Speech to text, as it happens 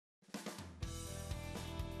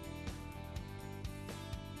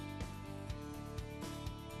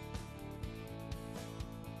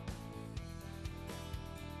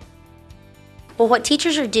Well, what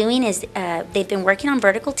teachers are doing is they've been working on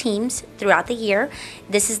vertical teams throughout the year.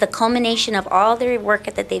 This is the culmination of all their work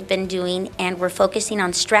that they've been doing, and we're focusing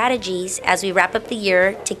on strategies as we wrap up the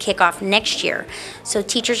year to kick off next year. So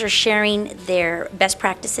teachers are sharing their best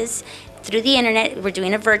practices through the internet. We're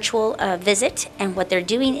doing a virtual visit, and what they're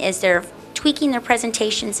doing is they're tweaking their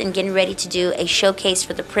presentations and getting ready to do a showcase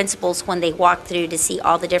for the principals when they walk through to see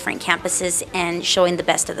all the different campuses and showing the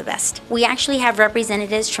best of the best. We actually have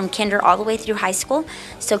representatives from kinder all the way through high school.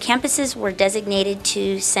 So campuses were designated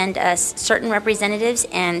to send us certain representatives,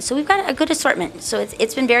 and so we've got a good assortment. So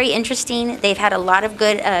it's been very interesting. They've had a lot of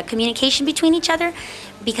good communication between each other,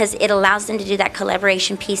 because it allows them to do that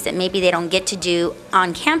collaboration piece that maybe they don't get to do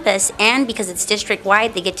on campus, and because it's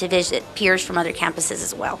district-wide, they get to visit peers from other campuses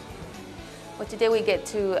as well. Well, today we get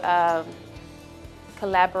to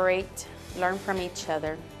collaborate, learn from each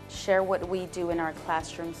other, share what we do in our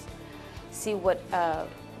classrooms, see what are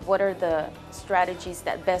the strategies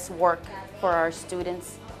that best work for our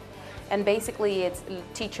students. And basically it's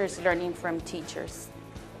teachers learning from teachers.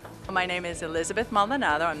 My name is Elizabeth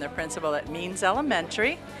Maldonado. I'm the principal at Means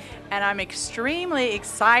Elementary, and I'm extremely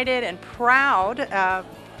excited and proud.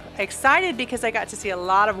 Excited because I got to see a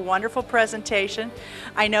lot of wonderful presentation.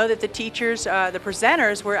 I know that the teachers, the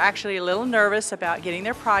presenters, were actually a little nervous about getting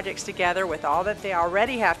their projects together with all that they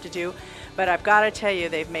already have to do, but I've got to tell you,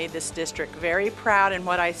 they've made this district very proud in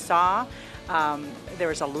what I saw. There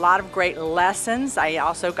was a lot of great lessons. I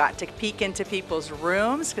also got to peek into people's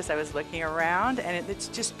rooms because I was looking around, and it's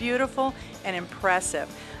just beautiful and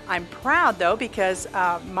impressive. I'm proud though because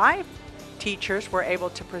my teachers were able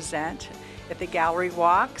to present at the gallery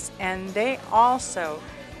walks, and they also,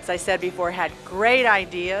 as I said before, had great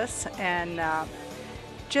ideas and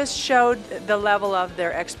just showed the level of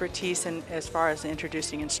their expertise in, as far as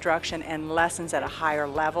introducing instruction and lessons at a higher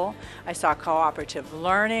level. I saw cooperative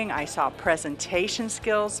learning, I saw presentation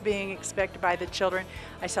skills being expected by the children.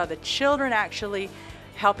 I saw the children actually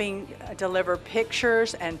helping deliver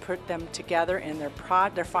pictures and put them together in their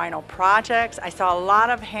final projects. I saw a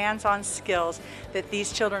lot of hands-on skills that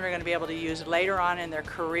these children are going to be able to use later on in their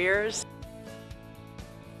careers.